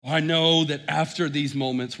I know that after these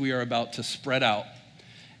moments, we are about to spread out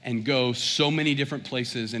and go so many different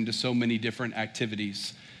places into so many different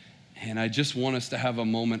activities. And I just want us to have a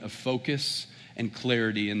moment of focus and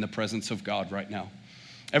clarity in the presence of God right now.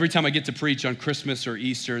 Every time I get to preach on Christmas or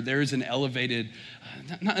Easter, there is an elevated,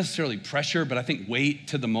 not necessarily pressure, but I think weight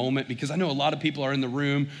to the moment, because I know a lot of people are in the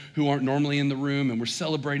room who aren't normally in the room, and we're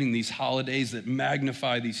celebrating these holidays that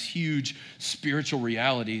magnify these huge spiritual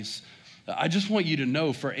realities. I just want you to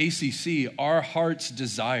know, for ACC, our heart's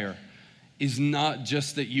desire is not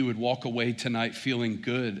just that you would walk away tonight feeling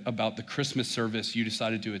good about the Christmas service you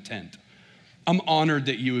decided to attend. I'm honored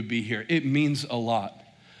that you would be here. It means a lot.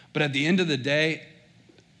 But at the end of the day,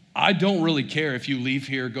 I don't really care if you leave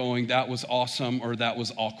here going, that was awesome or that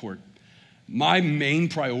was awkward. My main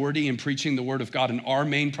priority in preaching the word of God, and our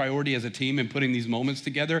main priority as a team in putting these moments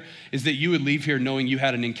together, is that you would leave here knowing you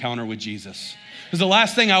had an encounter with Jesus. Because the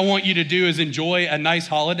last thing I want you to do is enjoy a nice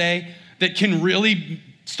holiday that can really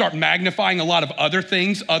start magnifying a lot of other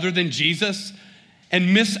things other than Jesus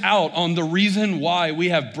and miss out on the reason why we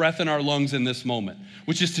have breath in our lungs in this moment,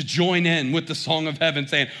 which is to join in with the song of heaven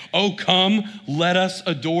saying, oh, come, let us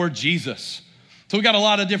adore Jesus. So we got a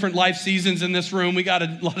lot of different life seasons in this room. We got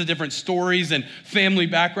a lot of different stories and family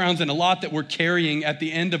backgrounds and a lot that we're carrying at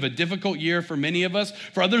the end of a difficult year for many of us.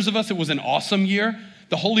 For others of us, it was an awesome year.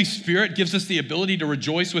 The Holy Spirit gives us the ability to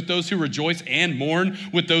rejoice with those who rejoice and mourn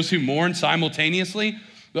with those who mourn simultaneously.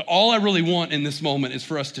 But all I really want in this moment is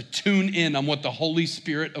for us to tune in on what the Holy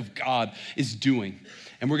Spirit of God is doing.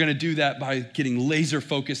 And we're gonna do that by getting laser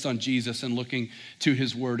focused on Jesus and looking to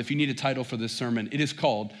his word. If you need a title for this sermon, it is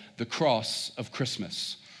called The Cross of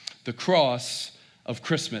Christmas. The Cross of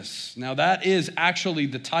Christmas. Now that is actually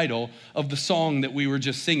the title of the song that we were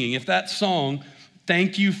just singing. If that song,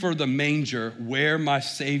 Thank You for the Manger, Where My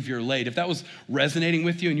Savior Laid, if that was resonating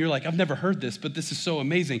with you and you're like, I've never heard this, but this is so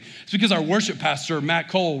amazing, it's because our worship pastor, Matt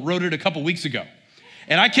Cole, wrote it a couple weeks ago.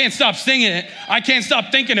 And I can't stop singing it. I can't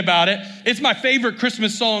stop thinking about it. It's my favorite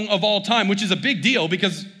Christmas song of all time, which is a big deal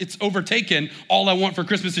because it's overtaken All I Want for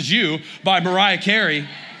Christmas Is You by Mariah Carey.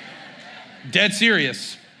 Dead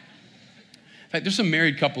serious. In fact, there's some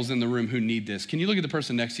married couples in the room who need this. Can you look at the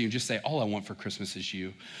person next to you and just say, all I want for Christmas is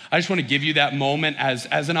you? I just want to give you that moment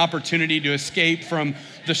as an opportunity to escape from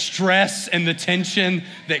the stress and the tension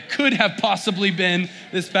that could have possibly been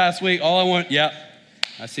this past week. All I want, yeah,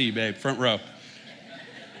 I see you, babe, front row.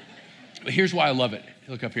 But here's why I love it.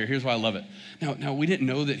 Look up here. Here's why I love it. Now, we didn't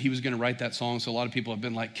know that he was going to write that song, so a lot of people have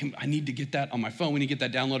been like, I need to get that on my phone. We need to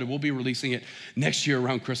get that downloaded. We'll be releasing it next year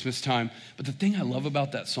around Christmas time. But the thing I love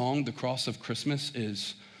about that song, The Cross of Christmas,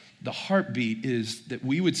 is the heartbeat is that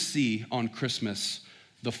we would see on Christmas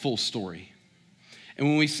the full story. And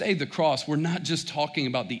when we say the cross, we're not just talking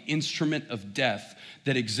about the instrument of death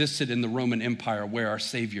that existed in the Roman Empire where our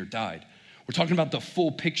Savior died. We're talking about the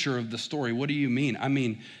full picture of the story. What do you mean? I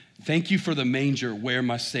mean, thank you for the manger where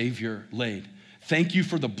my Savior laid. Thank you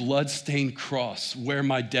for the blood-stained cross where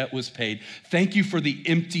my debt was paid. Thank you for the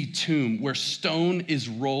empty tomb where stone is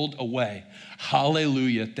rolled away.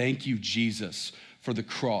 Hallelujah. Thank you, Jesus, for the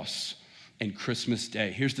cross and Christmas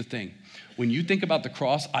Day. Here's the thing. When you think about the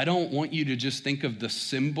cross, I don't want you to just think of the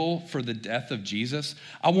symbol for the death of Jesus.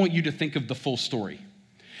 I want you to think of the full story.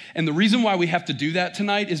 And the reason why we have to do that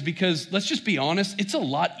tonight is because, let's just be honest, it's a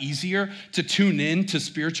lot easier to tune in to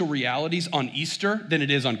spiritual realities on Easter than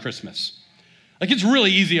it is on Christmas. Like, it's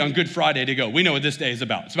really easy on Good Friday to go, we know what this day is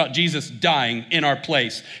about. It's about Jesus dying in our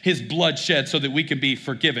place, his blood shed so that we can be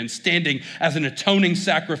forgiven, standing as an atoning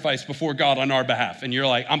sacrifice before God on our behalf. And you're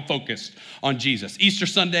like, I'm focused on Jesus. Easter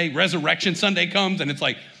Sunday, Resurrection Sunday comes, and it's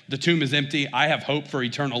like, the tomb is empty. I have hope for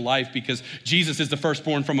eternal life because Jesus is the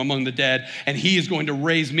firstborn from among the dead, and he is going to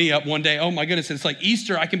raise me up one day. Oh my goodness, it's like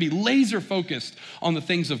Easter, I can be laser focused on the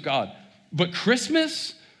things of God. But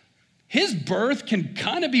Christmas, his birth can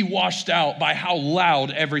kind of be washed out by how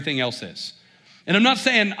loud everything else is. And I'm not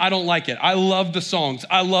saying I don't like it. I love the songs.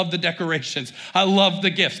 I love the decorations. I love the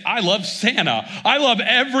gifts. I love Santa. I love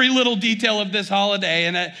every little detail of this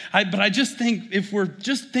holiday. But I just think if we're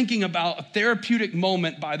just thinking about a therapeutic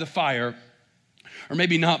moment by the fire, or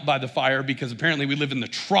maybe not by the fire because apparently we live in the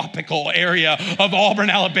tropical area of Auburn,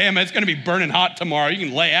 Alabama. It's gonna be burning hot tomorrow. You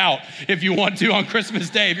can lay out if you want to on Christmas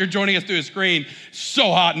Day. If you're joining us through a screen,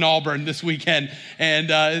 so hot in Auburn this weekend. And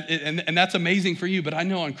that's amazing for you. But I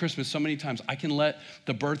know on Christmas so many times I can let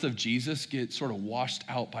the birth of Jesus get sort of washed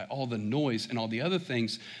out by all the noise and all the other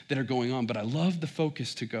things that are going on. But I love the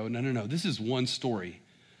focus to go, no, this is one story.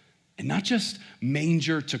 And not just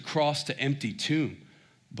manger to cross to empty tomb,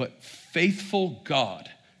 but faithful God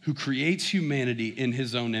who creates humanity in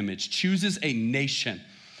his own image, chooses a nation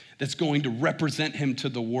that's going to represent him to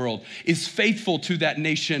the world, is faithful to that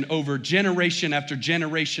nation over generation after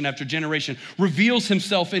generation after generation, reveals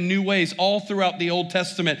himself in new ways all throughout the Old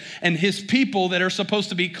Testament. And his people that are supposed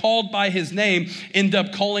to be called by his name end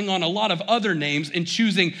up calling on a lot of other names and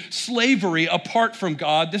choosing slavery apart from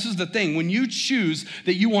God. This is the thing. When you choose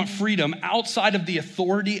that you want freedom outside of the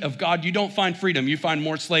authority of God, you don't find freedom, you find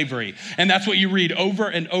more slavery. And that's what you read over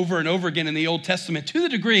and over and over again in the Old Testament, to the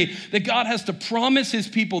degree that God has to promise his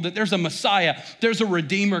people that there's a Messiah, there's a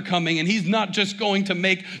Redeemer coming, and he's not just going to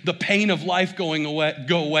make the pain of life go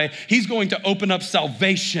away. He's going to open up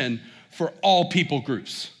salvation for all people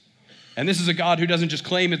groups. And this is a God who doesn't just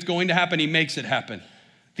claim it's going to happen, he makes it happen.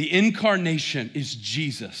 The incarnation is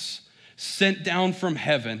Jesus, sent down from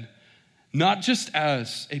heaven, not just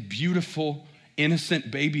as a beautiful,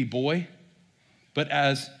 innocent baby boy, but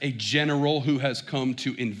as a general who has come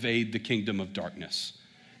to invade the kingdom of darkness.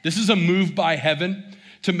 This is a move by heaven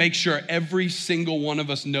to make sure every single one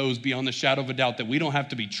of us knows beyond the shadow of a doubt that we don't have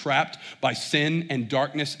to be trapped by sin and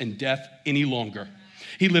darkness and death any longer.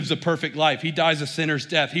 He lives a perfect life. He dies a sinner's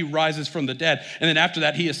death. He rises from the dead. And then after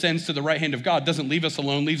that, he ascends to the right hand of God, doesn't leave us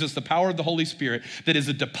alone, leaves us the power of the Holy Spirit that is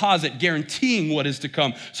a deposit guaranteeing what is to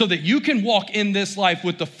come, so that you can walk in this life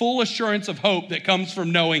with the full assurance of hope that comes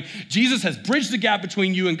from knowing Jesus has bridged the gap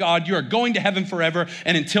between you and God. You are going to heaven forever.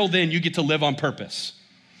 And until then, you get to live on purpose.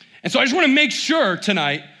 And so I just want to make sure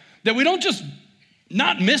tonight that we don't just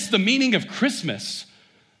not miss the meaning of Christmas.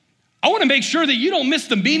 I want to make sure that you don't miss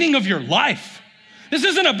the meaning of your life. This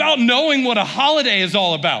isn't about knowing what a holiday is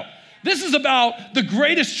all about. This is about the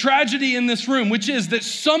greatest tragedy in this room, which is that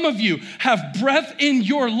some of you have breath in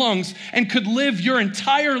your lungs and could live your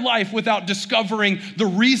entire life without discovering the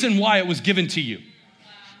reason why it was given to you.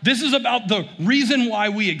 This is about the reason why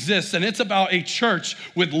we exist, and it's about a church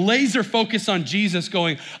with laser focus on Jesus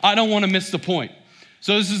going, I don't want to miss the point.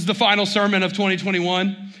 So this is the final sermon of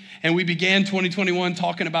 2021, and we began 2021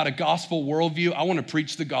 talking about a gospel worldview. I want to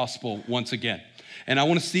preach the gospel once again, and I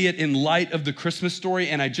want to see it in light of the Christmas story,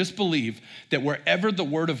 and I just believe that wherever the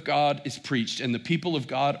word of God is preached and the people of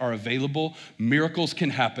God are available, miracles can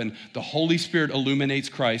happen. The Holy Spirit illuminates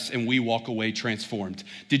Christ, and we walk away transformed.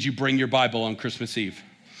 Did you bring your Bible on Christmas Eve?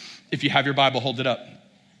 If you have your Bible, hold it up.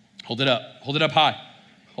 Hold it up. Hold it up high.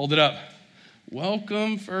 Hold it up.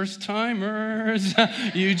 Welcome, first timers.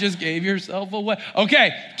 You just gave yourself away.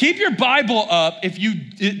 Okay, keep your Bible up. If you,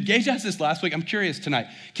 Gage asked this last week, I'm curious tonight.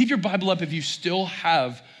 Keep your Bible up if you still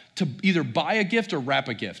have to either buy a gift or wrap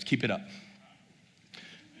a gift. Keep it up.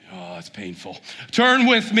 Oh, it's painful. Turn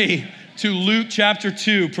with me to Luke chapter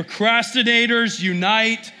 2. Procrastinators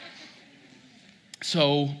unite.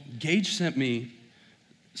 So Gage sent me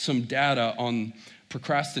some data on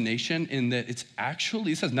procrastination, in that it's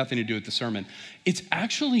actually, this has nothing to do with the sermon, it's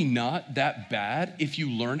actually not that bad if you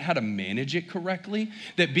learn how to manage it correctly.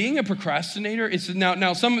 That being a procrastinator is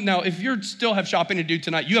now if you still have shopping to do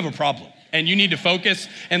tonight, you have a problem and you need to focus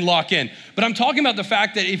and lock in. But I'm talking about the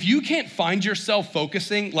fact that if you can't find yourself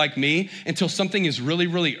focusing like me until something is really,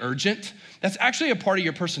 really urgent, that's actually a part of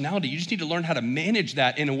your personality. You just need to learn how to manage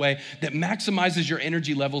that in a way that maximizes your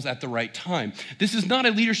energy levels at the right time. This is not a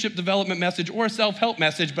leadership development message or a self-help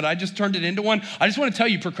message, but I just turned it into one. I just want to tell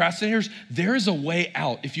you, procrastinators, there is a way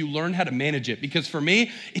out if you learn how to manage it. Because for me,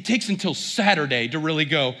 it takes until Saturday to really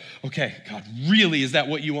go, okay, God, really, is that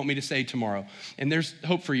what you want me to say tomorrow? And there's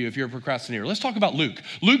hope for you if you're a procrastinator. Let's talk about Luke.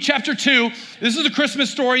 Luke chapter 2, this is a Christmas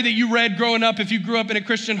story that you read growing up. If you grew up in a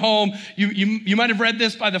Christian home, you might have read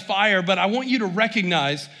this by the fire, but I want you to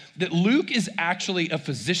recognize that Luke is actually a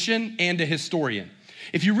physician and a historian.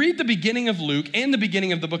 If you read the beginning of Luke and the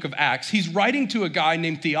beginning of the book of Acts, he's writing to a guy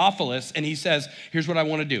named Theophilus, and he says, here's what I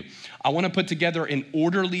want to do. I want to put together an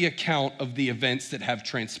orderly account of the events that have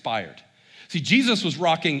transpired. See, Jesus was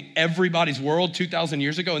rocking everybody's world 2,000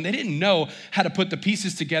 years ago, and they didn't know how to put the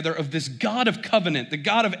pieces together of this God of covenant, the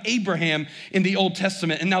God of Abraham in the Old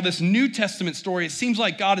Testament. And now this New Testament story, it seems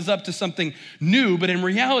like God is up to something new, but in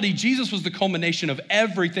reality, Jesus was the culmination of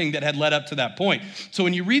everything that had led up to that point. So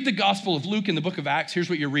when you read the Gospel of Luke in the book of Acts, here's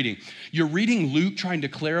what you're reading. You're reading Luke trying to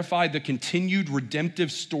clarify the continued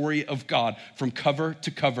redemptive story of God from cover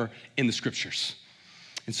to cover in the scriptures.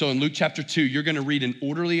 And so in Luke chapter 2, you're going to read an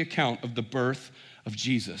orderly account of the birth of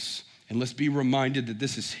Jesus. And let's be reminded that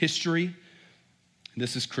this is history, and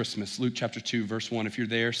this is Christmas. Luke chapter 2, verse 1. If you're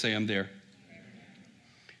there, say I'm there.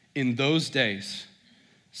 In those days,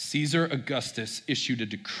 Caesar Augustus issued a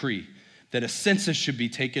decree that a census should be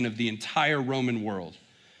taken of the entire Roman world.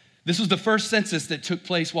 This was the first census that took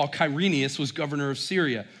place while Quirinius was governor of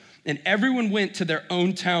Syria, and everyone went to their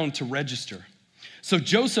own town to register. So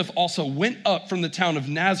Joseph also went up from the town of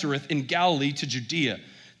Nazareth in Galilee to Judea,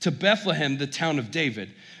 to Bethlehem, the town of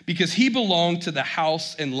David, because he belonged to the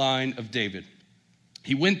house and line of David.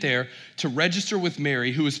 He went there to register with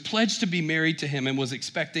Mary, who was pledged to be married to him and was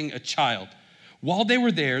expecting a child. While they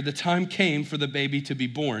were there, the time came for the baby to be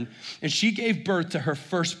born, and she gave birth to her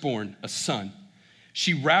firstborn, a son.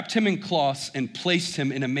 She wrapped him in cloths and placed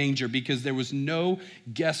him in a manger because there was no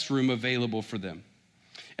guest room available for them.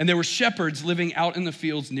 And there were shepherds living out in the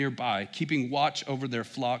fields nearby, keeping watch over their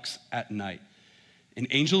flocks at night. An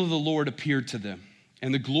angel of the Lord appeared to them,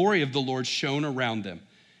 and the glory of the Lord shone around them,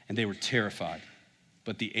 and they were terrified.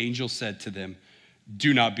 But the angel said to them,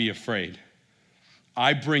 "Do not be afraid.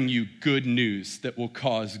 I bring you good news that will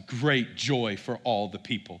cause great joy for all the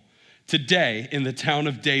people. Today, in the town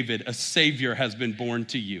of David, a Savior has been born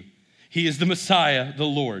to you. He is the Messiah, the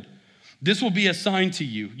Lord. This will be a sign to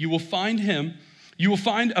you. You will find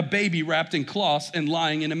a baby wrapped in cloths and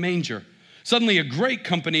lying in a manger." Suddenly, a great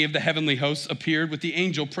company of the heavenly hosts appeared with the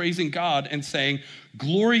angel, praising God and saying,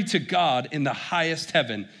 "Glory to God in the highest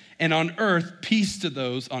heaven, and on earth peace to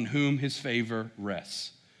those on whom his favor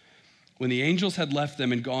rests." When the angels had left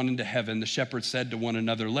them and gone into heaven, the shepherds said to one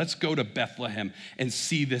another, "Let's go to Bethlehem and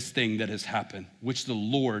see this thing that has happened, which the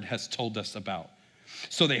Lord has told us about."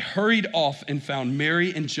 So they hurried off and found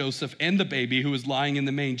Mary and Joseph and the baby who was lying in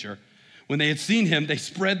the manger. When they had seen him, they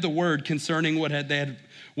spread the word concerning what had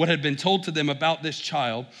been told to them about this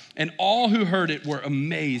child, and all who heard it were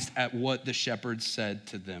amazed at what the shepherds said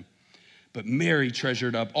to them. But Mary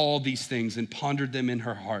treasured up all these things and pondered them in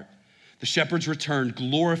her heart. The shepherds returned,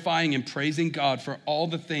 glorifying and praising God for all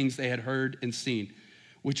the things they had heard and seen,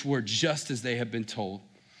 which were just as they had been told.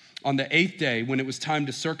 On the 8th day, when it was time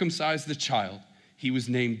to circumcise the child, he was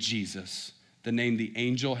named Jesus, the name the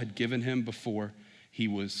angel had given him before he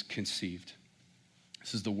was conceived.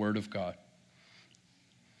 This is the word of God.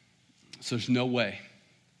 So there's no way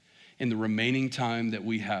in the remaining time that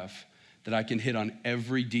we have that I can hit on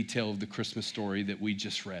every detail of the Christmas story that we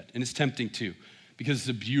just read. And it's tempting too, because it's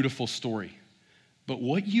a beautiful story. But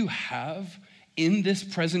what you have in this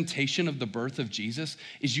presentation of the birth of Jesus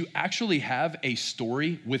is you actually have a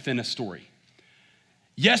story within a story.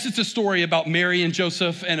 Yes, it's a story about Mary and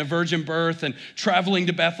Joseph and a virgin birth and traveling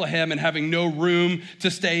to Bethlehem and having no room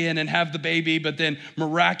to stay in and have the baby, but then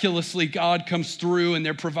miraculously God comes through and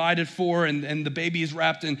they're provided for, and the baby is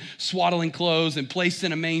wrapped in swaddling clothes and placed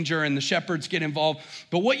in a manger, and the shepherds get involved.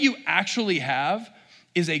 But what you actually have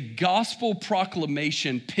is a gospel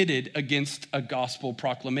proclamation pitted against a gospel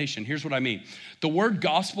proclamation. Here's what I mean. The word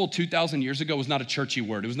gospel 2,000 years ago was not a churchy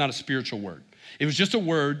word. It was not a spiritual word. It was just a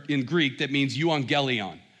word in Greek that means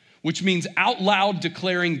euangelion, which means out loud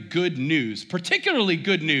declaring good news, particularly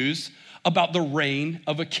good news about the reign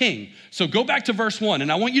of a king. So go back to verse 1,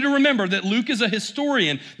 and I want you to remember that Luke is a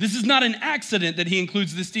historian. This is not an accident that he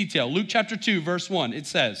includes this detail. Luke chapter 2, verse 1, it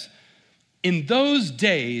says, "In those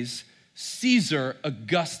days, Caesar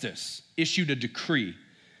Augustus issued a decree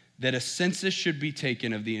that a census should be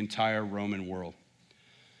taken of the entire Roman world."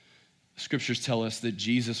 Scriptures tell us that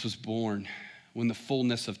Jesus was born when the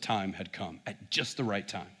fullness of time had come, at just the right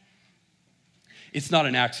time. It's not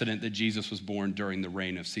an accident that Jesus was born during the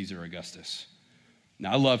reign of Caesar Augustus.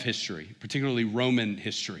 Now, I love history, particularly Roman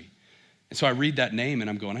history. And so I read that name and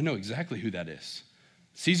I'm going, I know exactly who that is.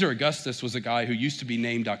 Caesar Augustus was a guy who used to be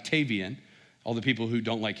named Octavian. All the people who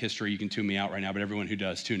don't like history, you can tune me out right now, but everyone who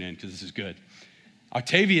does, tune in because this is good.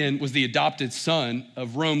 Octavian was the adopted son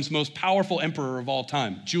of Rome's most powerful emperor of all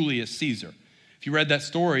time, Julius Caesar. If you read that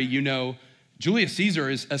story, you know Julius Caesar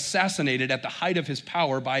is assassinated at the height of his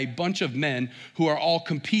power by a bunch of men who are all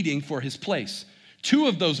competing for his place. Two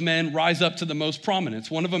of those men rise up to the most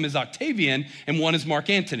prominence. One of them is Octavian and one is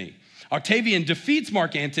Mark Antony. Octavian defeats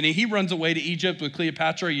Mark Antony. He runs away to Egypt with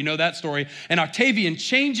Cleopatra. You know that story. And Octavian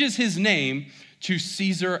changes his name to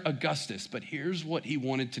Caesar Augustus. But here's what he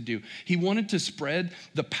wanted to do. He wanted to spread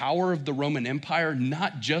the power of the Roman Empire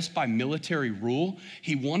not just by military rule.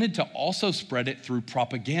 He wanted to also spread it through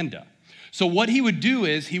propaganda. So what he would do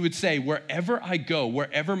is he would say, wherever I go,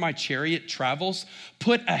 wherever my chariot travels,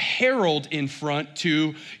 put a herald in front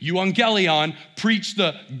to euangelion, preach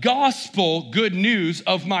the gospel good news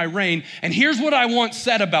of my reign. And here's what I want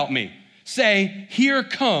said about me. Say, here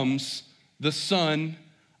comes the Son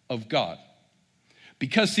of God.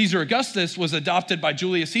 Because Caesar Augustus was adopted by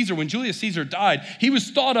Julius Caesar, when Julius Caesar died, he was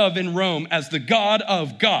thought of in Rome as the God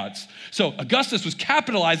of gods. So Augustus was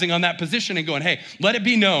capitalizing on that position and going, hey, let it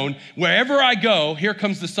be known, wherever I go, here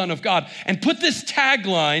comes the Son of God. And put this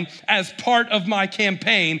tagline as part of my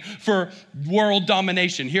campaign for world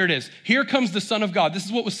domination. Here it is. Here comes the Son of God. This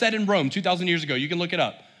is what was said in Rome 2,000 years ago. You can look it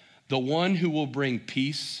up. The one who will bring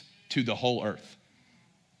peace to the whole earth.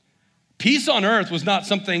 Peace on earth was not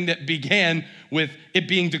something that began with it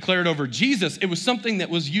being declared over Jesus. It was something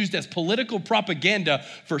that was used as political propaganda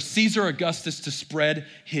for Caesar Augustus to spread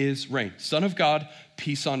his reign. Son of God,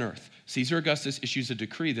 peace on earth. Caesar Augustus issues a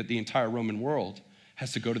decree that the entire Roman world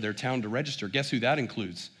has to go to their town to register. Guess who that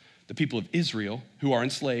includes? The people of Israel, who are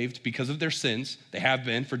enslaved because of their sins. They have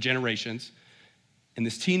been for generations. And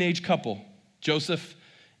this teenage couple, Joseph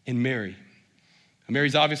and Mary.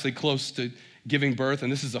 Mary's obviously close to giving birth,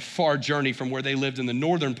 and this is a far journey from where they lived in the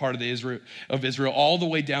northern part of Israel all the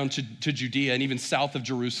way down to Judea and even south of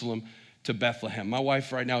Jerusalem to Bethlehem. My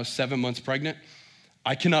wife right now is 7 months pregnant.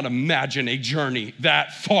 I cannot imagine a journey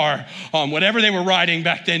that far on whatever they were riding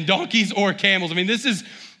back then, donkeys or camels. I mean, this is,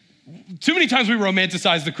 too many times we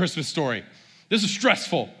romanticize the Christmas story. This is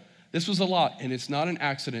stressful. This was a lot, and it's not an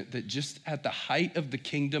accident that just at the height of the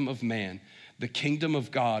kingdom of man, the kingdom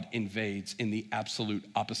of God invades in the absolute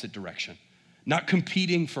opposite direction. Not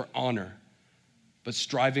competing for honor, but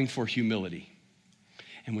striving for humility.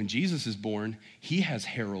 And when Jesus is born, he has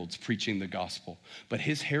heralds preaching the gospel, but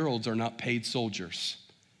his heralds are not paid soldiers.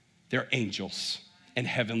 They're angels and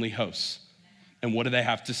heavenly hosts. And what do they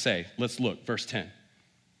have to say? Let's look, verse 10.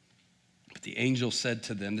 But the angel said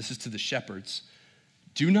to them, this is to the shepherds,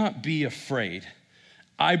 do not be afraid.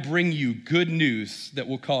 I bring you good news that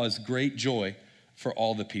will cause great joy for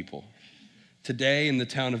all the people. Today in the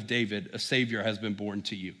town of David, a Savior has been born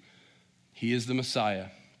to you. He is the Messiah.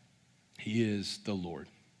 He is the Lord.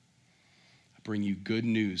 I bring you good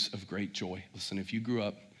news of great joy. Listen, if you grew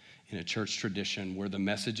up in a church tradition where the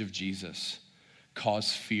message of Jesus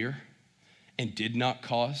caused fear and did not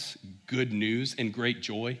cause good news and great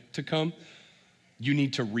joy to come, you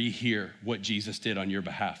need to rehear what Jesus did on your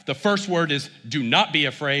behalf. The first word is do not be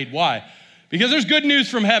afraid. Why? Because there's good news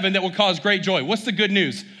from heaven that will cause great joy. What's the good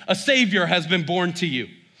news? A Savior has been born to you.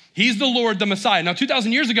 He's the Lord, the Messiah. Now,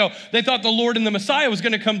 2,000 years ago, they thought the Lord and the Messiah was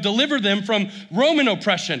going to come deliver them from Roman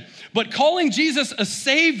oppression. But calling Jesus a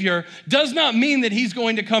Savior does not mean that he's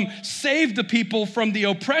going to come save the people from the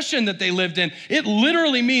oppression that they lived in. It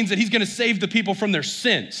literally means that he's going to save the people from their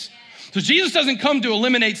sins. So Jesus doesn't come to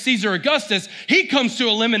eliminate Caesar Augustus. He comes to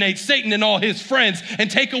eliminate Satan and all his friends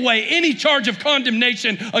and take away any charge of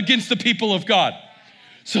condemnation against the people of God.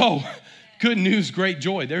 So, good news, great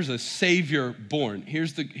joy. There's a Savior born.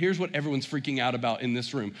 Here's what everyone's freaking out about in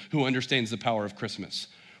this room who understands the power of Christmas.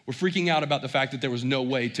 We're freaking out about the fact that there was no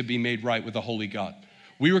way to be made right with a holy God.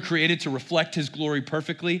 We were created to reflect his glory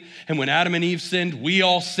perfectly. And when Adam and Eve sinned, we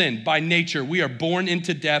all sinned by nature. We are born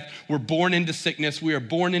into death. We're born into sickness. We are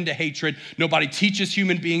born into hatred. Nobody teaches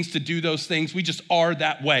human beings to do those things. We just are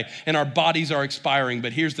that way. And our bodies are expiring.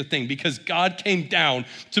 But here's the thing, because God came down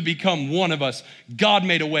to become one of us, God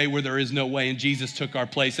made a way where there is no way, and Jesus took our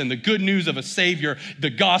place. And the good news of a Savior,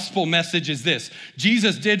 the gospel message is this: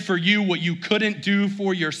 Jesus did for you what you couldn't do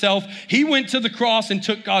for yourself. He went to the cross and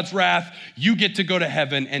took God's wrath. You get to go to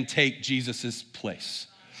heaven and take Jesus's place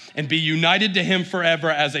and be united to him forever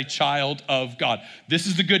as a child of God. This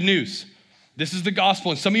is the good news. This is the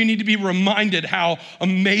gospel. And some of you need to be reminded how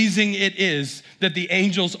amazing it is that the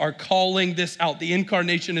angels are calling this out. The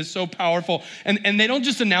incarnation is so powerful. And they don't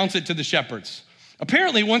just announce it to the shepherds.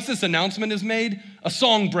 Apparently, once this announcement is made, a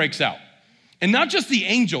song breaks out. And not just the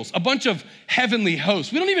angels, a bunch of heavenly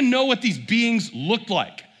hosts. We don't even know what these beings looked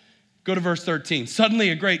like. Go to verse 13. Suddenly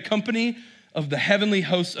a great company of the heavenly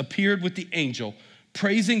hosts appeared with the angel,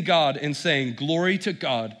 praising God and saying, glory to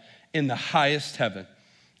God in the highest heaven,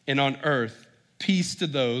 and on earth, peace to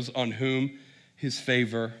those on whom his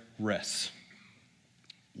favor rests.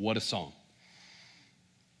 What a song.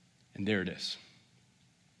 And there it is,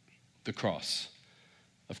 the cross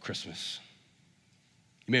of Christmas.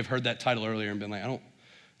 You may have heard that title earlier and been like, I don't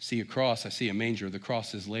see a cross, I see a manger. The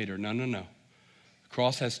cross is later. No. The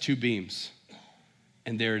cross has two beams.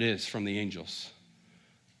 And there it is from the angels.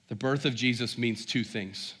 The birth of Jesus means two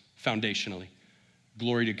things, foundationally: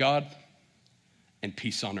 glory to God and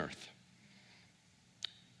peace on earth.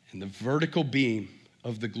 And the vertical beam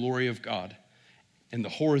of the glory of God and the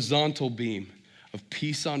horizontal beam of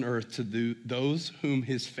peace on earth to those whom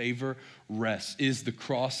his favor rests is the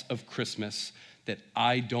cross of Christmas that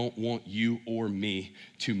I don't want you or me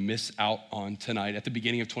to miss out on tonight. At the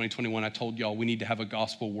beginning of 2021, I told y'all we need to have a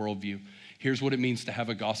gospel worldview. Here's what it means to have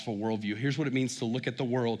a gospel worldview. Here's what it means to look at the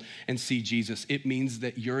world and see Jesus. It means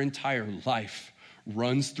that your entire life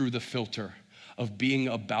runs through the filter of being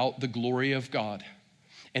about the glory of God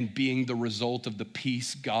and being the result of the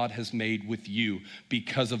peace God has made with you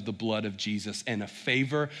because of the blood of Jesus, and a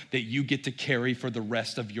favor that you get to carry for the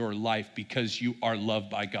rest of your life because you are loved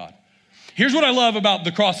by God. Here's what I love about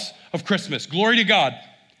the cross of Christmas. Glory to God,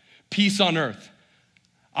 peace on earth.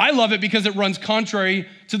 I love it because it runs contrary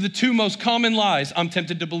to the two most common lies I'm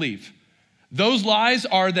tempted to believe. Those lies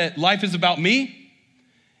are that life is about me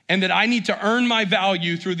and that I need to earn my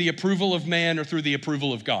value through the approval of man or through the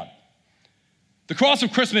approval of God. The cross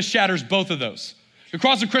of Christmas shatters both of those. The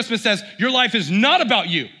cross of Christmas says your life is not about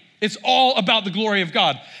you. It's all about the glory of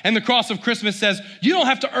God. And the cross of Christmas says, you don't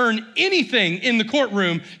have to earn anything in the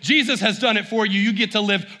courtroom. Jesus has done it for you. You get to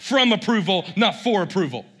live from approval, not for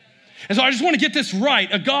approval. And so I just want to get this right.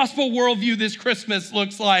 A gospel worldview this Christmas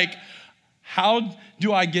looks like, how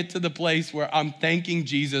do I get to the place where I'm thanking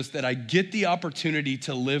Jesus that I get the opportunity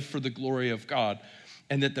to live for the glory of God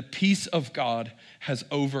and that the peace of God has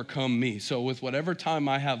overcome me? So with whatever time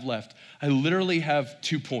I have left, I literally have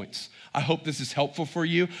 2 points. I hope this is helpful for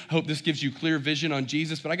you. I hope this gives you clear vision on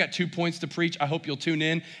Jesus, but I got 2 points to preach. I hope you'll tune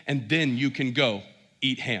in, and then you can go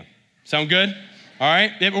eat ham. Sound good? All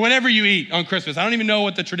right? Whatever you eat on Christmas. I don't even know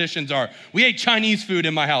what the traditions are. We ate Chinese food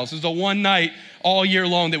in my house. It was the one night all year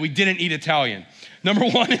long that we didn't eat Italian. Number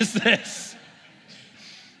one is this.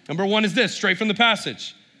 Straight from the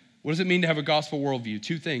passage. What does it mean to have a gospel worldview?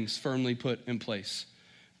 2 things firmly put in place.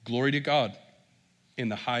 Glory to God in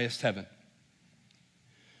the highest heaven.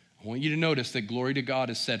 I want you to notice that glory to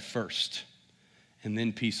God is said first, and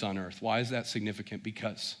then peace on earth. Why is that significant?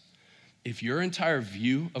 Because if your entire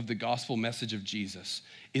view of the gospel message of Jesus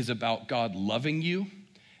is about God loving you,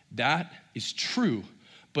 that is true,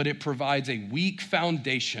 but it provides a weak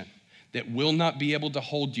foundation that will not be able to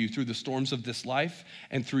hold you through the storms of this life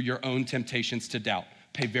and through your own temptations to doubt.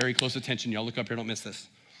 Pay very close attention. Y'all look up here, don't miss this.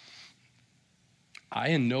 I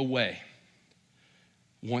in no way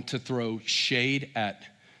want to throw shade at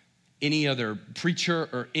any other preacher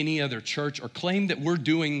or any other church or claim that we're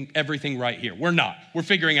doing everything right here. We're not. We're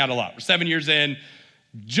figuring out a lot. We're 7 years in,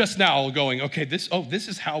 just now going, okay, this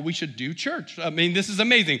is how we should do church. I mean, this is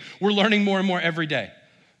amazing. We're learning more and more every day.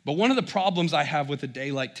 But one of the problems I have with a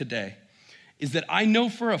day like today is that I know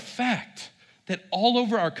for a fact that all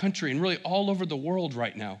over our country and really all over the world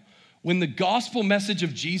right now, when the gospel message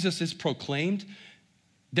of Jesus is proclaimed,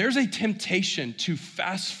 there's a temptation to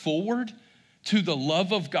fast forward to the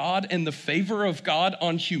love of God and the favor of God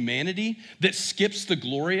on humanity that skips the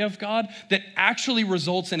glory of God, that actually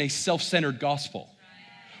results in a self-centered gospel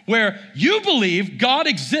where you believe God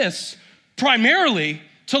exists primarily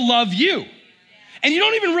to love you. And you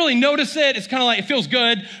don't even really notice it. It's kind of like, it feels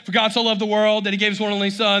good for God so loved the world that he gave his one and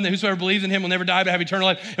only son, that whosoever believes in him will never die but have eternal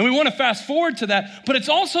life. And we want to fast forward to that, but it's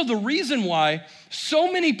also the reason why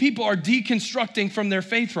so many people are deconstructing from their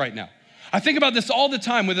faith right now. I think about this all the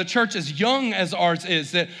time with a church as young as ours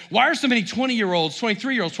is, that why are so many 20-year-olds,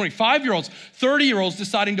 23-year-olds, 25-year-olds, 30-year-olds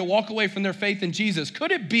deciding to walk away from their faith in Jesus?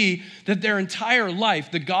 Could it be that their entire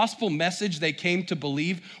life, the gospel message they came to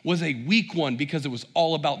believe was a weak one because it was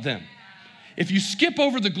all about them? If you skip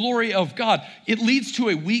over the glory of God, it leads to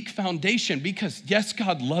a weak foundation because yes,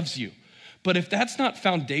 God loves you. But if that's not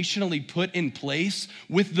foundationally put in place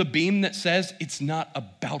with the beam that says it's not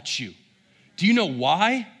about you, do you know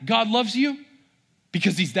why God loves you?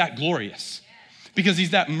 Because he's that glorious, because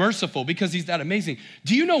he's that merciful, because he's that amazing.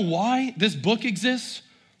 Do you know why this book exists?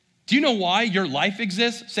 Do you know why your life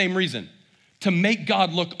exists? Same reason, to make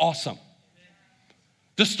God look awesome.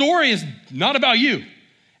 The story is not about you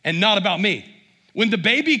and not about me. When the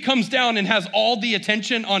baby comes down and has all the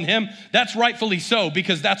attention on him, that's rightfully so,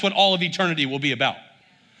 because that's what all of eternity will be about.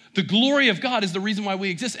 The glory of God is the reason why we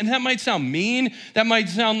exist. And that might sound mean. That might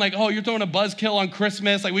sound like, oh, you're throwing a buzzkill on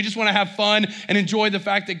Christmas. Like we just want to have fun and enjoy the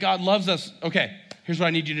fact that God loves us. Okay, here's what I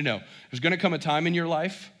need you to know. There's going to come a time in your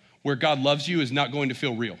life where God loves you is not going to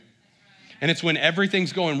feel real. And it's when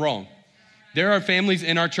everything's going wrong. There are families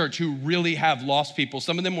in our church who really have lost people.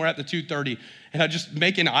 Some of them were at the 2:30, and I just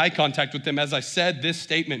making eye contact with them as I said this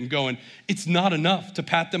statement and going, it's not enough to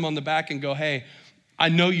pat them on the back and go, hey, I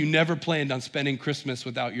know you never planned on spending Christmas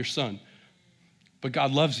without your son, but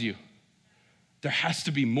God loves you. There has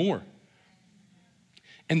to be more.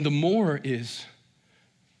 And the more is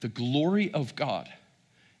the glory of God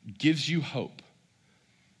gives you hope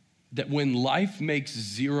that when life makes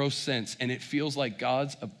zero sense and it feels like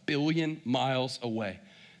God's a billion miles away,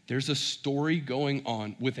 there's a story going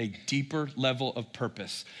on with a deeper level of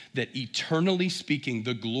purpose that eternally speaking,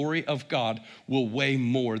 the glory of God will weigh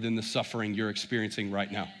more than the suffering you're experiencing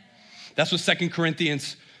right now. That's what 2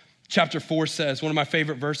 Corinthians chapter 4 says. One of my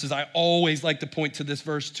favorite verses. I always like to point to this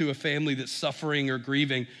verse to a family that's suffering or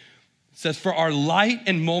grieving. It says, for our light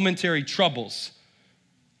and momentary troubles.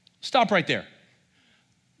 Stop right there.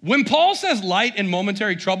 When Paul says light and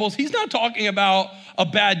momentary troubles, he's not talking about a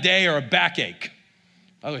bad day or a backache.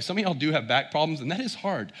 By the way, some of y'all do have back problems, and that is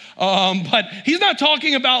hard. But he's not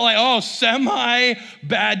talking about like,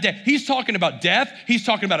 semi-bad death. He's talking about death. He's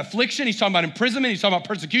talking about affliction. He's talking about imprisonment. He's talking about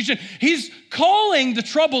persecution. He's calling the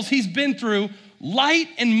troubles he's been through light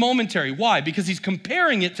and momentary. Why? Because he's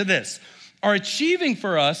comparing it to this. Are achieving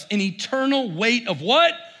for us an eternal weight of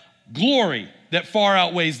what? Glory that far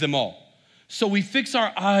outweighs them all. So we fix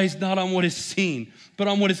our eyes not on what is seen, but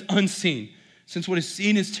on what is unseen. Since what is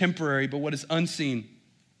seen is temporary, but what is unseen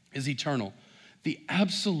is eternal. The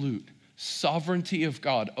absolute sovereignty of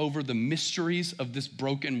God over the mysteries of this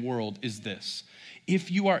broken world is this.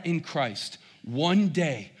 If you are in Christ, one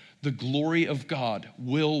day the glory of God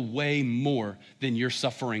will weigh more than you're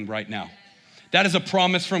suffering right now. That is a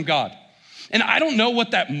promise from God. And I don't know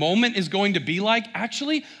what that moment is going to be like.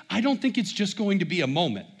 Actually, I don't think it's just going to be a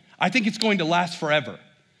moment. I think it's going to last forever.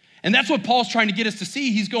 And that's what Paul's trying to get us to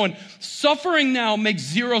see. He's going, suffering now makes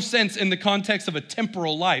zero sense in the context of a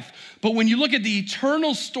temporal life. But when you look at the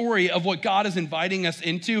eternal story of what God is inviting us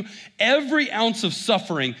into, every ounce of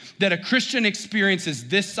suffering that a Christian experiences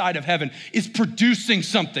this side of heaven is producing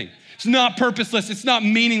something. It's not purposeless. It's not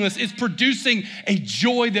meaningless. It's producing a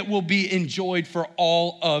joy that will be enjoyed for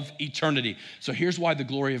all of eternity. So here's why the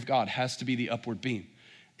glory of God has to be the upward beam.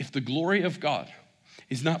 If the glory of God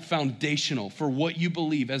is not foundational for what you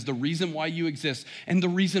believe as the reason why you exist and the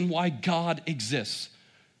reason why God exists,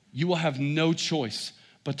 you will have no choice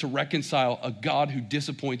but to reconcile a God who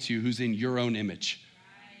disappoints you, who's in your own image.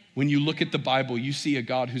 When you look at the Bible, you see a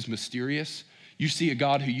God who's mysterious. You see a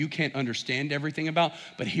God who you can't understand everything about.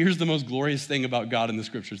 But here's the most glorious thing about God in the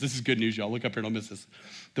scriptures. This is good news, y'all. Look up here, don't miss this.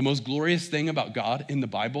 The most glorious thing about God in the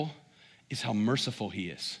Bible is how merciful he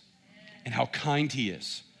is and how kind he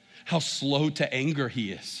is. How slow to anger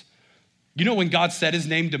he is. You know, when God said his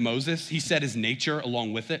name to Moses, he said his nature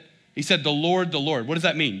along with it. He said, the Lord, the Lord. What does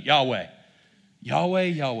that mean? Yahweh. Yahweh,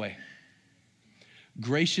 Yahweh.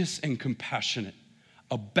 Gracious and compassionate,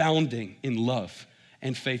 abounding in love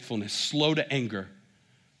and faithfulness, slow to anger,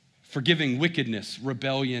 forgiving wickedness,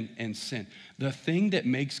 rebellion, and sin. The thing that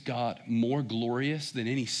makes God more glorious than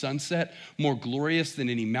any sunset, more glorious than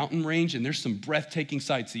any mountain range, and there's some breathtaking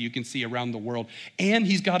sights that you can see around the world, and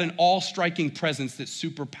he's got an all-striking presence that's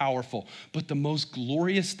super powerful. But the most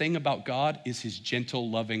glorious thing about God is his gentle,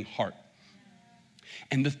 loving heart.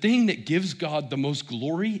 And the thing that gives God the most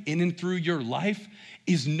glory in and through your life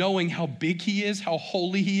is knowing how big he is, how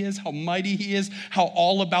holy he is, how mighty he is, how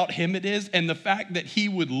all about him it is, and the fact that he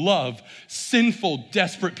would love sinful,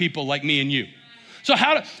 desperate people like me and you. So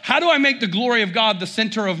how do I make the glory of God the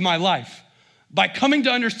center of my life? By coming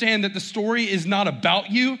to understand that the story is not about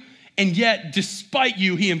you, and yet despite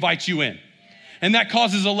you, he invites you in. And that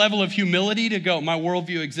causes a level of humility to go, my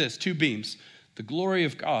worldview exists, two beams, the glory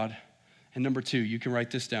of God, and number two, you can write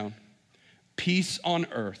this down, peace on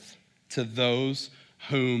earth to those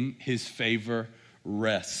whom his favor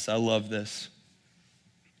rests. I love this.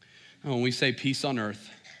 When we say peace on earth,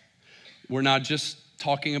 we're not just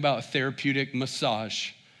talking about a therapeutic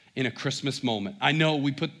massage in a Christmas moment. I know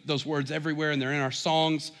we put those words everywhere and they're in our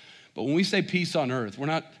songs, but when we say peace on earth, we're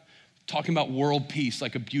not talking about world peace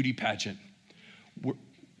like a beauty pageant.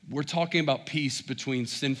 We're talking about peace between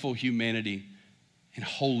sinful humanity and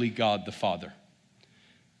holy God the Father.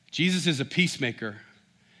 Jesus is a peacemaker,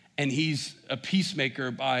 and he's a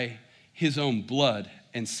peacemaker by his own blood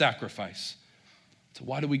and sacrifice. So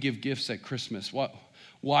why do we give gifts at Christmas?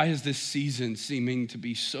 Why is this season seeming to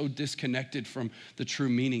be so disconnected from the true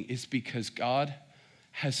meaning? It's because God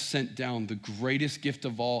has sent down the greatest gift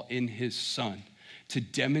of all in his Son to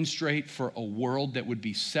demonstrate for a world that would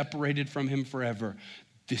be separated from him forever,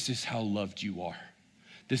 this is how loved you are.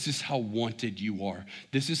 This is how wanted you are.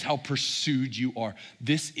 This is how pursued you are.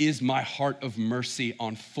 This is my heart of mercy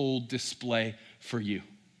on full display for you.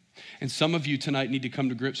 And some of you tonight need to come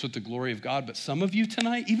to grips with the glory of God, but some of you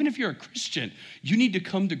tonight, even if you're a Christian, you need to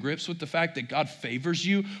come to grips with the fact that God favors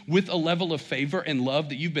you with a level of favor and love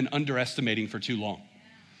that you've been underestimating for too long.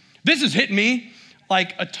 This has hit me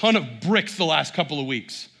like a ton of bricks the last couple of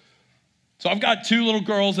weeks. So I've got two little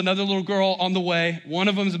girls, another little girl on the way. One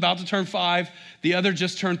of them is about to turn 5. The other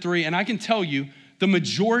just turned 3. And I can tell you, the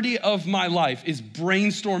majority of my life is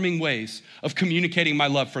brainstorming ways of communicating my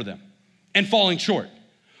love for them and falling short.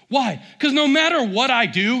 Why? Because no matter what I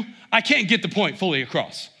do, I can't get the point fully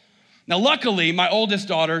across. Now, luckily, my oldest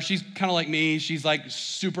daughter, she's kind of like me. She's like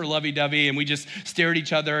super lovey-dovey, and we just stare at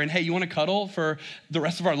each other and, hey, you want to cuddle for the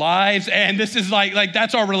rest of our lives? And this is like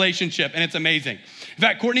that's our relationship, and it's amazing. In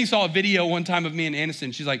fact, Courtney saw a video one time of me and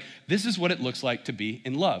Aniston. She's like, this is what it looks like to be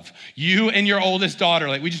in love. You and your oldest daughter,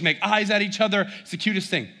 like we just make eyes at each other. It's the cutest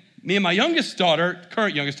thing. Me and my youngest daughter,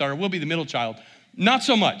 current youngest daughter, will be the middle child. Not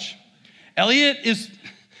so much. Elliot's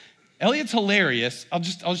hilarious. I'll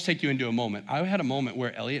just take you into a moment. I had a moment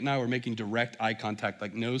where Elliot and I were making direct eye contact,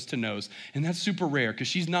 like nose to nose, and that's super rare because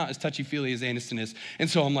she's not as touchy-feely as Aniston is. And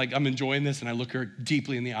so I'm enjoying this, and I look her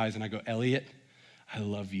deeply in the eyes, and I go, Elliot, I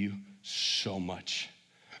love you so much.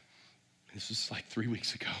 This was like 3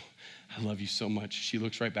 weeks ago. I love you so much. She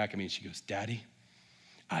looks right back at me, and she goes, Daddy,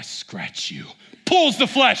 I scratch you. Pulls the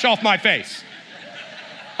flesh off my face.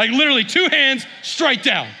 Like literally 2 hands straight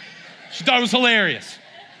down. She thought it was hilarious.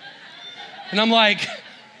 And I'm like,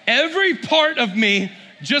 every part of me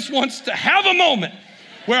just wants to have a moment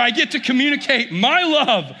where I get to communicate my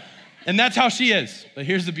love. And that's how she is. But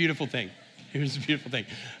here's the beautiful thing.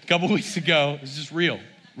 A couple weeks ago, it's just real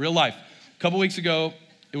life. A couple weeks ago,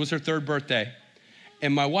 it was her 3rd birthday.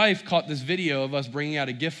 And my wife caught this video of us bringing out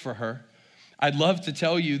a gift for her. I'd love to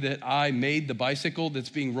tell you that I made the bicycle that's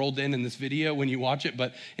being rolled in this video when you watch it,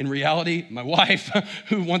 but in reality, my wife,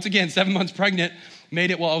 who once again, 7 months pregnant,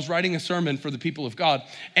 made it while I was writing a sermon for the people of God.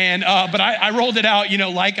 And but I rolled it out,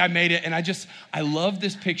 like I made it. And I love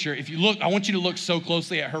this picture. If you look, I want you to look so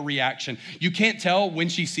closely at her reaction. You can't tell when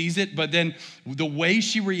she sees it, but then the way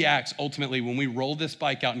she reacts ultimately when we roll this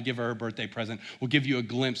bike out and give her birthday present will give you a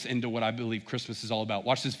glimpse into what I believe Christmas is all about.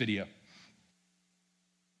 Watch this video.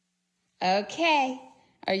 Okay,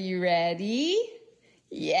 are you ready?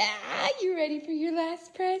 Yeah, you ready for your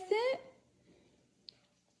last present?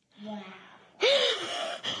 Wow.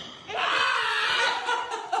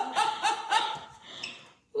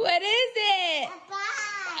 What is it?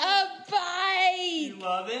 A bike. You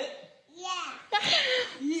love it? Yeah.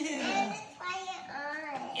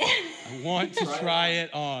 I want to try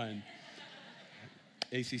it on.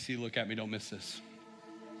 ACC, look at me, don't miss this.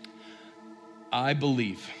 I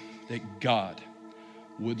believe that God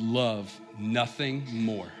would love nothing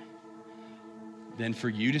more than for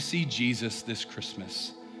you to see Jesus this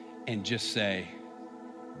Christmas and just say,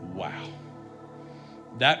 wow.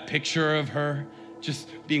 That picture of her just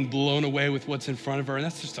being blown away with what's in front of her, and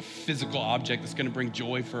that's just a physical object that's gonna bring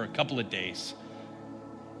joy for a couple of days.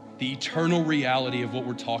 The eternal reality of what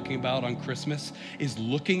we're talking about on Christmas is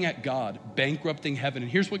looking at God, bankrupting heaven.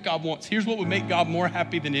 And here's what God wants. Here's what would make God more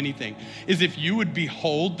happy than anything, is if you would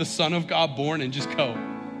behold the Son of God born and just go,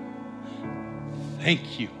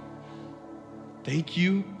 thank you. Thank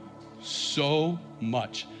you so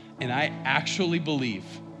much. And I actually believe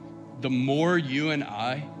the more you and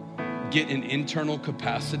I get an internal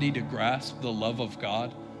capacity to grasp the love of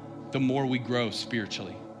God, the more we grow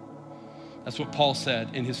spiritually. That's what Paul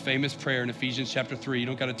said in his famous prayer in Ephesians chapter 3. You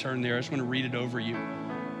don't got to turn there. I just want to read it over you.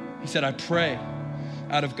 He said, I pray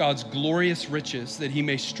out of God's glorious riches that he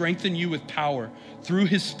may strengthen you with power through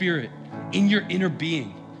his Spirit in your inner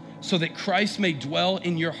being, so that Christ may dwell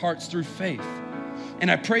in your hearts through faith. And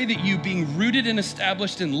I pray that you, being rooted and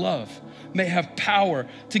established in love, may have power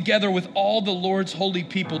together with all the Lord's holy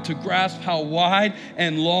people to grasp how wide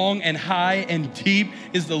and long and high and deep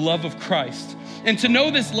is the love of Christ. And to know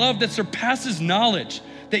this love that surpasses knowledge,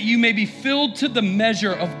 that you may be filled to the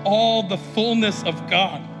measure of all the fullness of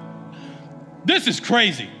God. This is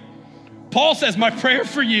crazy. Paul says, my prayer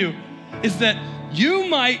for you is that you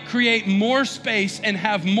might create more space and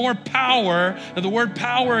have more power. Now, the word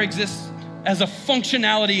power exists as a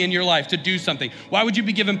functionality in your life to do something. Why would you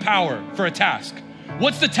be given power for a task?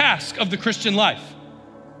 What's the task of the Christian life?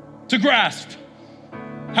 To grasp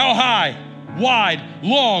how high, wide,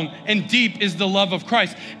 long, and deep is the love of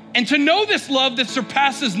Christ. And to know this love that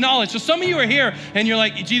surpasses knowledge. So some of you are here and you're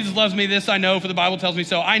like, Jesus loves me, this I know, for the Bible tells me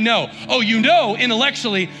so. I know. Oh, you know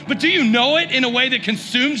intellectually, but do you know it in a way that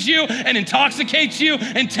consumes you and intoxicates you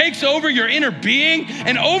and takes over your inner being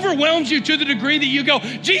and overwhelms you to the degree that you go,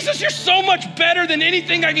 Jesus, you're so much better than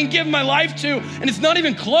anything I can give my life to, and it's not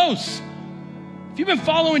even close. If you've been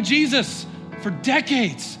following Jesus for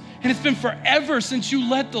decades, and it's been forever since you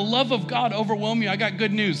let the love of God overwhelm you, I got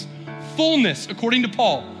good news. Fullness, according to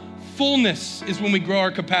Paul, fullness is when we grow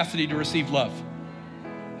our capacity to receive love.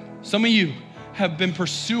 Some of you have been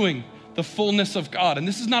pursuing the fullness of God, and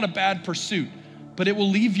this is not a bad pursuit, but it will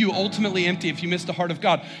leave you ultimately empty if you miss the heart of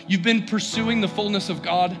God. You've been pursuing the fullness of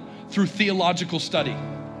God through theological study,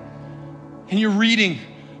 and you're reading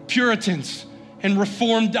Puritans and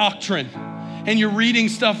Reformed doctrine, and you're reading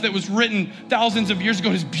stuff that was written thousands of years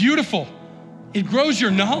ago. It's beautiful. It grows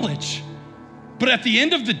your knowledge. But at the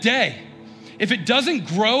end of the day, if it doesn't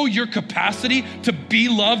grow your capacity to be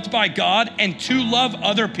loved by God and to love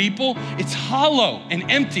other people, it's hollow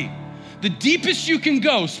and empty. The deepest you can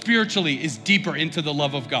go spiritually is deeper into the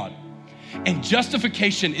love of God. And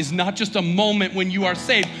justification is not just a moment when you are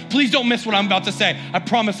saved. Please don't miss what I'm about to say. I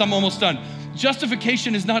promise I'm almost done.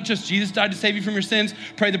 justification is not just Jesus died to save you from your sins,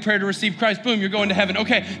 pray the prayer to receive Christ, boom, you're going to heaven.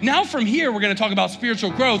 Okay, now from here, we're gonna talk about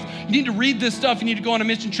spiritual growth. You need to read this stuff, you need to go on a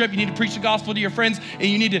mission trip, you need to preach the gospel to your friends, and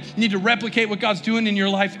you need to replicate what God's doing in your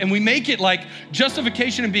life. And we make it like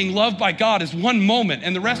justification and being loved by God is one moment,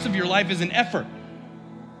 and the rest of your life is an effort.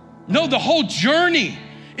 No, the whole journey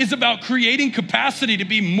is about creating capacity to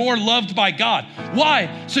be more loved by God.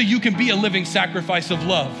 Why? So you can be a living sacrifice of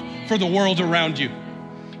love for the world around you.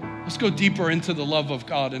 Let's go deeper into the love of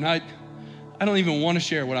God. And I don't even want to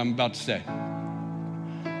share what I'm about to say,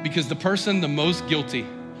 because the person the most guilty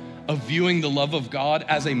of viewing the love of God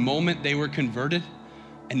as a moment they were converted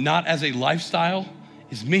and not as a lifestyle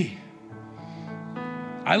is me.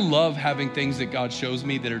 I love having things that God shows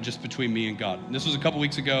me that are just between me and God. And this was a couple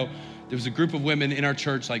weeks ago. There was a group of women in our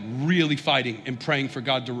church like really fighting and praying for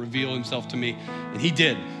God to reveal himself to me, and he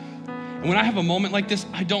did. And when I have a moment like this,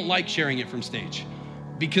 I don't like sharing it from stage,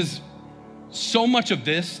 because so much of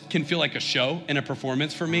this can feel like a show and a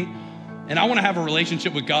performance for me. And I want to have a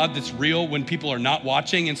relationship with God that's real when people are not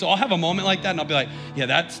watching. And so I'll have a moment like that and I'll be like, yeah,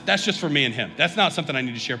 that's just for me and him. That's not something I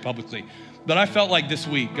need to share publicly. But I felt like this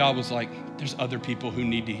week, God was like, there's other people who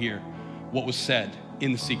need to hear what was said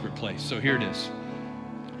in the secret place. So here it is.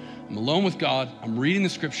 I'm alone with God. I'm reading the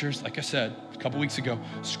scriptures. Like I said a couple weeks ago,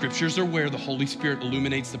 scriptures are where the Holy Spirit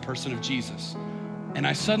illuminates the person of Jesus. And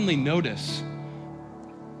I suddenly notice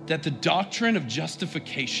that the doctrine of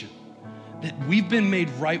justification, that we've been made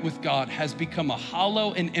right with God, has become a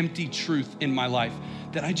hollow and empty truth in my life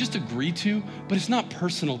that I just agree to, but it's not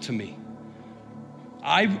personal to me.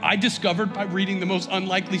 I discovered by reading the most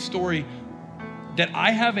unlikely story that I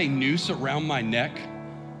have a noose around my neck,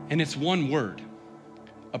 and it's one word: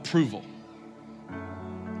 approval.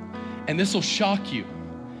 And this will shock you.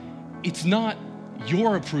 It's not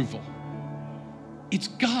your approval, it's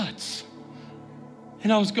God's.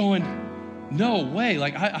 And I was going, no way.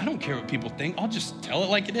 Like, I don't care what people think. I'll just tell it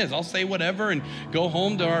like it is. I'll say whatever and go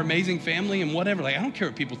home to our amazing family and whatever. Like, I don't care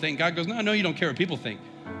what people think. God goes, no, you don't care what people think.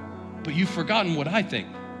 But you've forgotten what I think.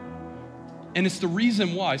 And it's the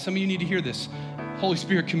reason why, some of you need to hear this. Holy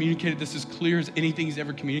Spirit communicated this as clear as anything he's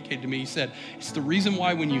ever communicated to me. He said, it's the reason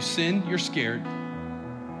why when you sin, you're scared.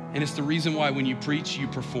 And it's the reason why when you preach, you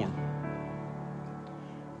perform.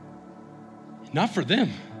 Not for them,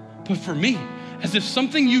 but for me. As if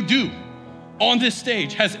something you do on this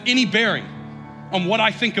stage has any bearing on what I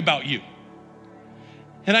think about you.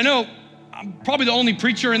 And I know I'm probably the only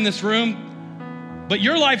preacher in this room, but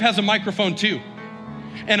your life has a microphone too.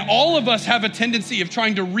 And all of us have a tendency of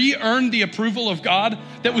trying to re-earn the approval of God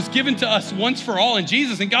that was given to us once for all in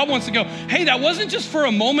Jesus. And God wants to go, hey, that wasn't just for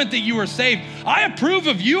a moment that you were saved. I approve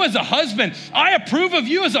of you as a husband. I approve of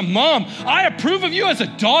you as a mom. I approve of you as a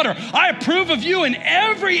daughter. I approve of you in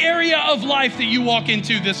every area of life that you walk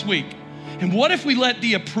into this week. And what if we let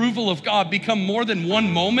the approval of God become more than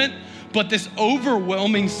one moment, but this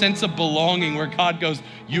overwhelming sense of belonging where God goes,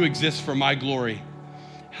 you exist for my glory.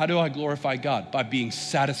 How do I glorify God? By being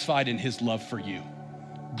satisfied in his love for you.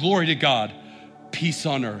 Glory to God, peace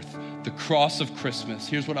on earth, the cross of Christmas.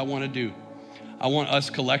 Here's what I want to do. I want us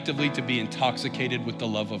collectively to be intoxicated with the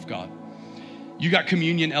love of God. You got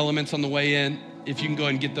communion elements on the way in. If you can go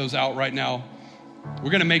ahead and get those out right now. We're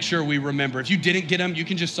going to make sure we remember. If you didn't get them, you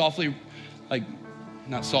can just softly,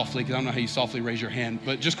 not softly, because I don't know how you softly raise your hand,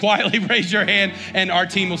 but just quietly raise your hand and our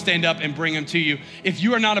team will stand up and bring them to you. If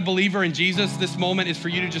you are not a believer in Jesus, this moment is for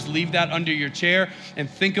you to just leave that under your chair and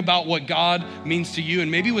think about what God means to you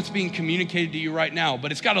and maybe what's being communicated to you right now.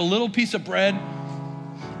 But it's got a little piece of bread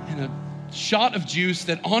and a shot of juice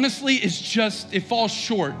that honestly is just, it falls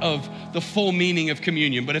short of the full meaning of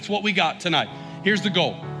communion, but it's what we got tonight. Here's the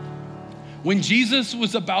goal. When Jesus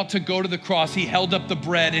was about to go to the cross, he held up the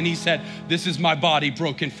bread and he said, this is my body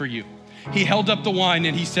broken for you. He held up the wine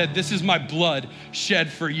and he said, this is my blood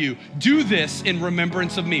shed for you. Do this in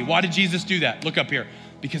remembrance of me. Why did Jesus do that? Look up here.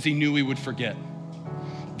 Because he knew we would forget.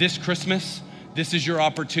 This Christmas, this is your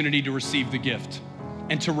opportunity to receive the gift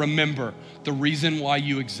and to remember the reason why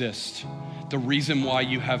you exist, the reason why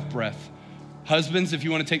you have breath. Husbands, if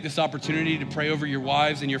you want to take this opportunity to pray over your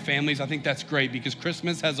wives and your families, I think that's great because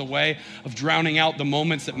Christmas has a way of drowning out the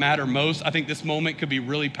moments that matter most. I think this moment could be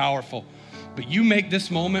really powerful. But you make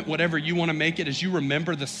this moment whatever you want to make it as you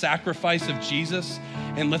remember the sacrifice of Jesus,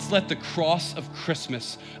 and let's let the cross of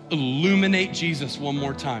Christmas illuminate Jesus one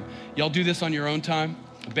more time. Y'all do this on your own time.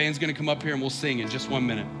 The band's going to come up here and we'll sing in just 1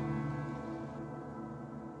 minute.